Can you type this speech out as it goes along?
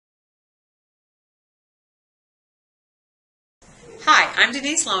Hi, I'm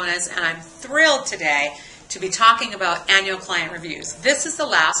Denise Lones, and I'm thrilled today to be talking about annual client reviews. This is the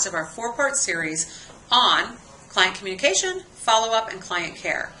last of our four-part series on client communication, follow-up, and client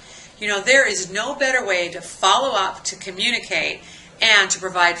care. You know, there is no better way to follow up, to communicate, and to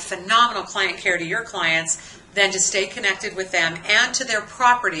provide phenomenal client care to your clients than to stay connected with them and to their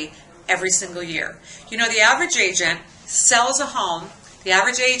property every single year. You know, the average agent sells a home, the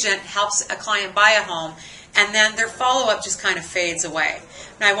average agent helps a client buy a home, and then their follow-up just kind of fades away.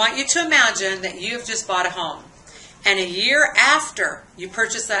 Now, I want you to imagine that you've just bought a home, and a year after you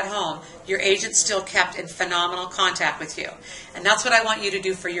purchased that home, your agent still kept in phenomenal contact with you. And that's what I want you to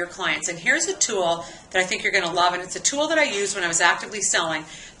do for your clients. And here's a tool that I think you're going to love, and it's a tool that I used when I was actively selling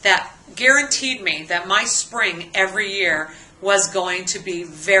that guaranteed me that my spring every year was going to be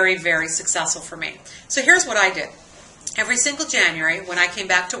very, very successful for me. So here's what I did. Every single January, when I came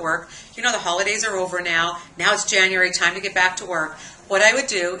back to work, you know, the holidays are over now. Now it's January, time to get back to work. What I would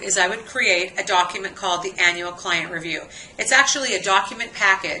do is I would create a document called the Annual Client Review. It's actually a document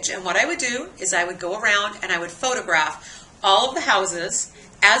package, and what I would do is I would go around and I would photograph all of the houses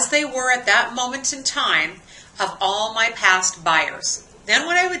as they were at that moment in time of all my past buyers. Then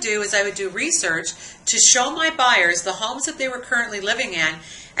what I would do is I would do research to show my buyers the homes that they were currently living in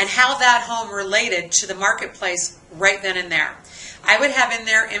and how that home related to the marketplace right then and there. I would have in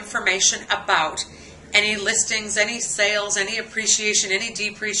there information about any listings, any sales, any appreciation, any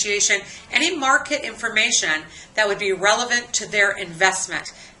depreciation, any market information that would be relevant to their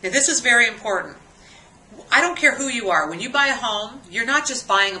investment. Now, this is very important. I don't care who you are. When you buy a home, you're not just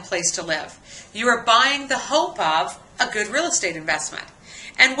buying a place to live. You are buying the hope of a good real estate investment.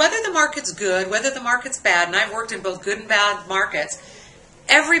 And whether the market's good, whether the market's bad, and I've worked in both good and bad markets,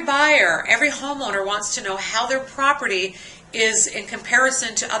 every buyer, every homeowner wants to know how their property is in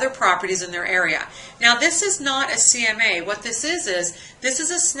comparison to other properties in their area. Now, this is not a CMA. What this is this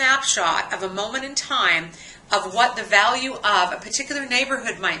is a snapshot of a moment in time of what the value of a particular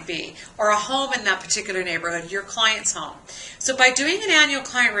neighborhood might be, or a home in that particular neighborhood, your client's home. So by doing an annual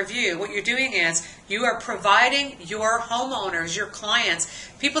client review, what you're doing is you are providing your homeowners, your clients,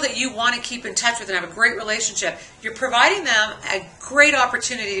 people that you want to keep in touch with and have a great relationship, you're providing them a great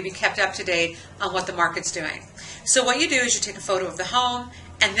opportunity to be kept up to date on what the market's doing. So what you do is you take a photo of the home,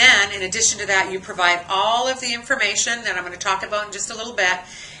 and then in addition to that, you provide all of the information that I'm going to talk about in just a little bit.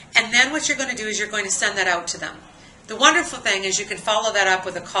 And then what you're going to do is you're going to send that out to them. The wonderful thing is you can follow that up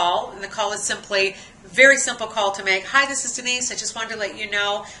with a call, and the call is simply a very simple call to make. Hi, this is Denise. I just wanted to let you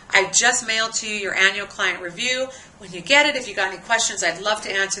know I just mailed to you your annual client review. When you get it, if you got any questions, I'd love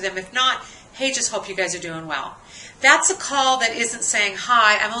to answer them. If not, hey, just hope you guys are doing well. That's a call that isn't saying,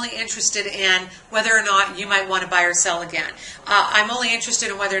 hi, I'm only interested in whether or not you might want to buy or sell again. I'm only interested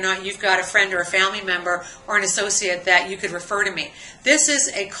in whether or not you've got a friend or a family member or an associate that you could refer to me. This is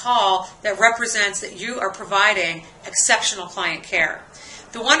a call that represents that you are providing exceptional client care.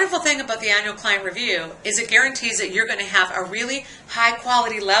 The wonderful thing about the annual client review is it guarantees that you're going to have a really high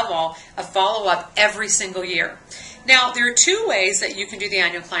quality level of follow-up every single year. Now, there are two ways that you can do the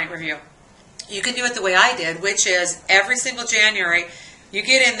annual client review. You can do it the way I did, which is every single January, you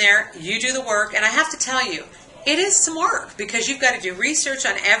get in there, you do the work, and I have to tell you, it is some work because you've got to do research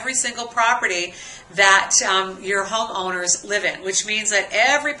on every single property that your homeowners live in, which means that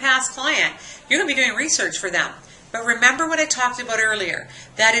every past client, you're going to be doing research for them. But remember what I talked about earlier,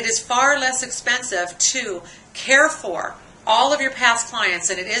 that it is far less expensive to care for all of your past clients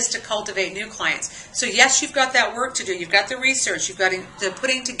than it is to cultivate new clients. So yes, you've got that work to do. You've got the research. You've got the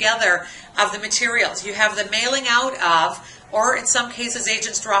putting together of the materials. You have the mailing out of, or in some cases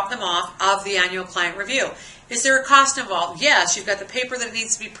agents drop them off, of the annual client review. Is there a cost involved? Yes, you've got the paper that it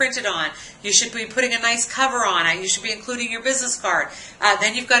needs to be printed on. You should be putting a nice cover on it. You should be including your business card.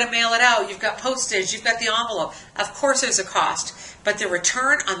 Then you've got to mail it out. You've got postage. You've got the envelope. Of course there's a cost, but the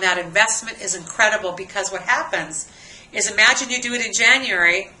return on that investment is incredible because what happens is, imagine you do it in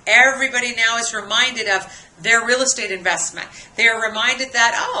January, everybody now is reminded of their real estate investment. They are reminded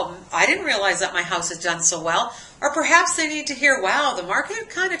that, oh, I didn't realize that my house has done so well. Or perhaps they need to hear, wow, the market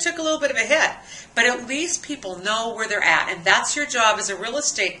kind of took a little bit of a hit. But at least people know where they're at. And that's your job as a real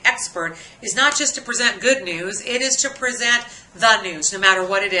estate expert, is not just to present good news, it is to present the news, no matter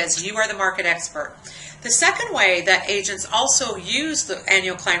what it is. You are the market expert. The second way that agents also use the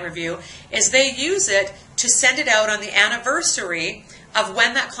annual client review is they use it to send it out on the anniversary of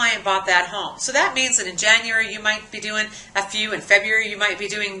when that client bought that home. So that means that in January you might be doing a few, in February you might be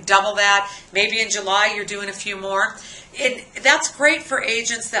doing double that, maybe in July you're doing a few more. That's great for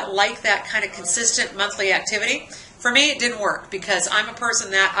agents that like that kind of consistent monthly activity. For me, it didn't work because I'm a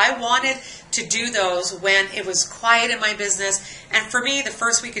person that I wanted to do those when it was quiet in my business. And for me, the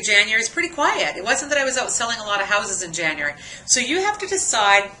first week of January is pretty quiet. It wasn't that I was out selling a lot of houses in January. So you have to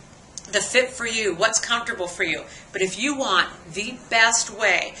decide the fit for you, what's comfortable for you. But if you want the best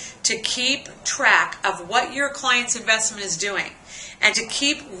way to keep track of what your client's investment is doing and to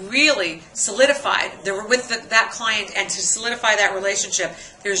keep really solidified with that client and to solidify that relationship,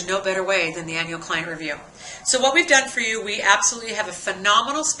 there's no better way than the annual client review. So what we've done for you, we absolutely have a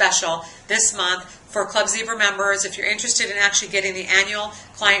phenomenal special this month for Club Zebra members. If you're interested in actually getting the annual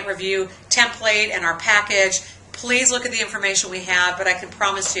client review template and our package, please look at the information we have, but I can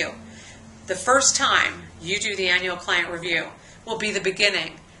promise you, the first time you do the annual client review will be the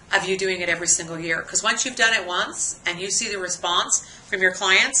beginning of you doing it every single year. Because once you've done it once and you see the response from your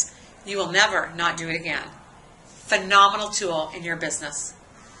clients, you will never not do it again. Phenomenal tool in your business.